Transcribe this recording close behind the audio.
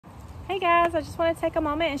Hey guys, I just want to take a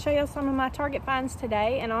moment and show you some of my Target finds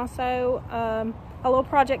today, and also a little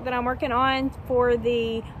project that I'm working on for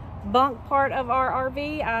the bunk part of our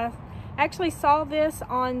RV. I actually saw this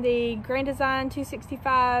on the Grand Design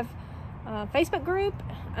 265 Facebook group,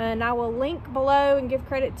 and I will link below and give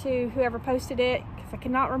credit to whoever posted it because I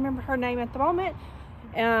cannot remember her name at the moment.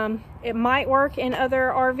 It might work in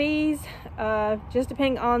other RVs, just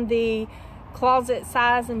depending on the closet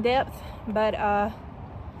size and depth, but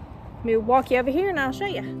let me walk you over here and I'll show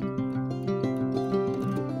you.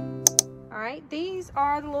 All right, these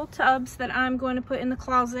are the little tubs that I'm going to put in the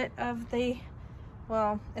closet of the,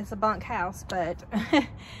 well, it's a bunk house, but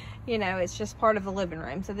you know, it's just part of the living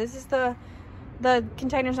room. So this is the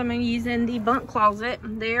containers I'm going to use in the bunk closet.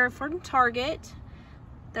 They're from Target.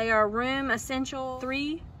 They are Room Essential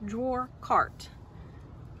 3-drawer cart.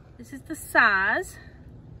 This is the size,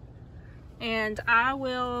 and I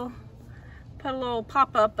will put a little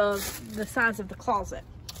pop-up of the size of the closet.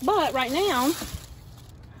 But right now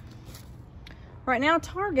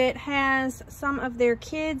Target has some of their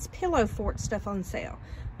kids' pillow fort stuff on sale.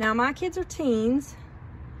 Now my kids are teens,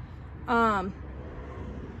 but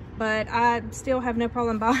I still have no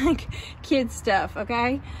problem buying kids stuff,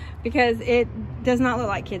 okay? Because it does not look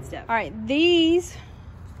like kids stuff. All right,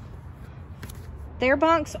 their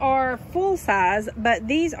bunks are full size, but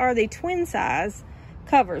these are the twin size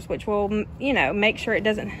covers, which will, you know, make sure it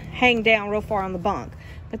doesn't hang down real far on the bunk.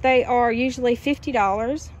 But they are usually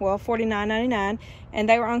 $50, well, $49.99, and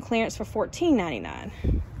they were on clearance for $14.99.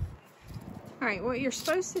 All right, what you're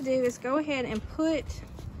supposed to do is go ahead and put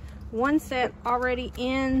one set already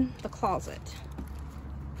in the closet.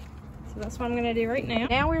 So that's what I'm going to do right now.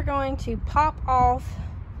 Now we're going to pop off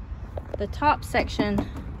the top section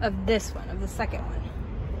of this one, of the second one.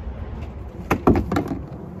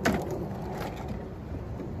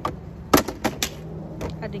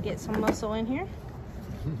 Had to get some muscle in here.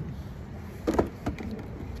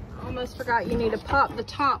 Almost forgot you need to pop the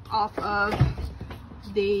top off of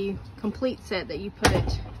the complete set that you put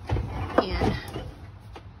in.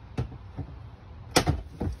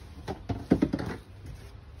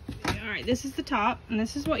 Alright, this is the top, and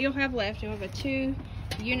this is what you'll have left. You'll have a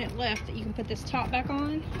 2-unit left that you can put this top back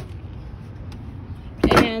on.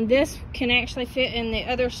 And this can actually fit in the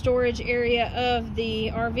other storage area of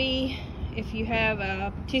the RV. If you have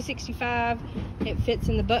a 265, it fits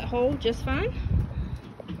in the butthole just fine.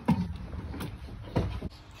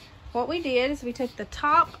 What we did is we took the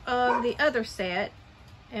top of the other set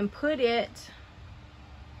and put it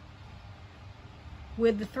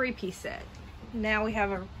with the 3-piece set. Now we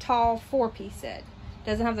have a tall 4-piece set.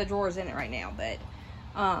 Doesn't have the drawers in it right now, but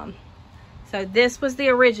so this was the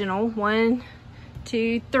original 1,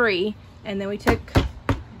 2, 3, and then we took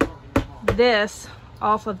this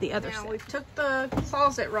off of the other set. Now we've took the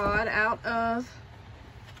closet rod out of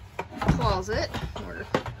the closet.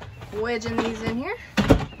 We're wedging these in here.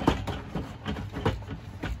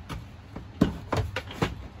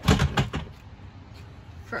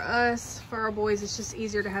 For us, for our boys, it's just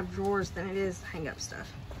easier to have drawers than it is to hang up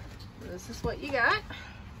stuff. So this is what you got.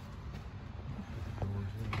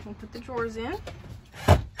 We'll put the drawers in.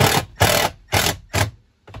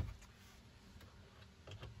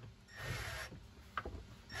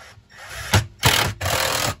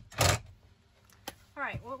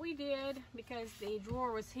 Alright, what we did, because the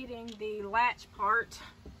drawer was hitting the latch part,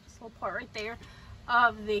 this little part right there,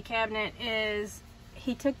 of the cabinet, is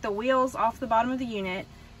he took the wheels off the bottom of the unit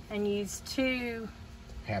and used 2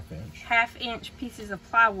 half-inch pieces of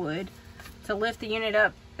plywood to lift the unit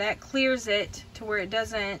up. That clears it to where it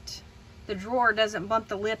doesn't, the drawer doesn't bump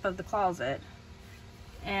the lip of the closet,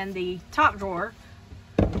 and the top drawer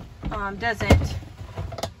doesn't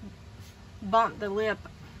bump the lip,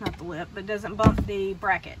 not the lip, but doesn't bump the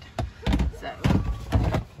bracket. So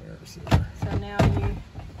now you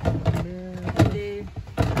can do,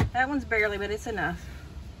 that one's barely, but it's enough.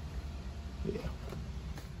 Yeah.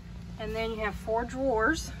 And then you have 4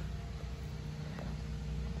 drawers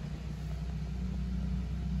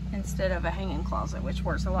instead of a hanging closet, which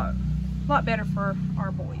works a lot better for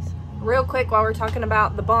our boys. Real quick, while we're talking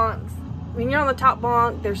about the bunks, when you're on the top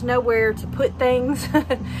bunk, there's nowhere to put things.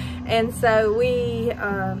 And so we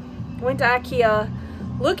went to Ikea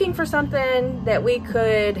looking for something that we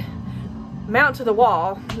could mount to the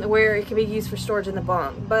wall where it could be used for storage in the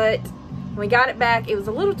bunk. But when we got it back, it was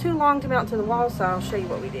a little too long to mount to the wall, so I'll show you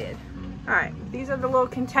what we did. Alright, these are the little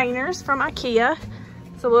containers from Ikea.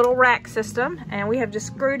 It's a little rack system, and we have just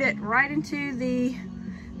screwed it right into the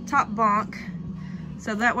top bunk.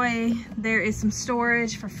 So that way there is some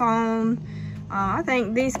storage for phone. I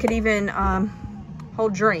think these could even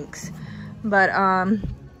hold drinks. But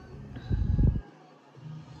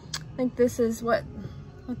think this is what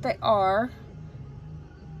they are.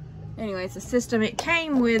 Anyway, it's a system. It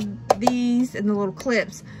came with these and the little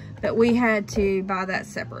clips, but we had to buy that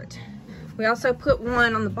separate. We also put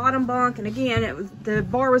one on the bottom bunk, and again, the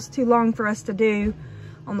bar was too long for us to do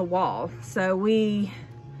on the wall. So we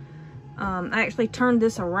I actually turned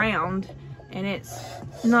this around, and it's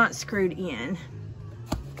not screwed in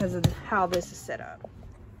because of how this is set up.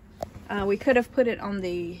 We could have put it on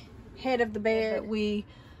the head of the bed, but we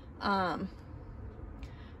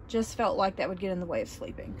just felt like that would get in the way of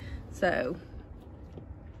sleeping. So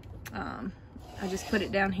I just put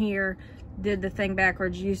it down here, did the thing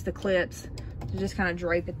backwards, used the clips to just kind of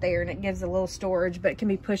drape it there, and it gives a little storage, but it can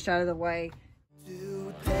be pushed out of the way.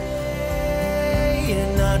 Today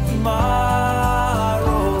and not tomorrow.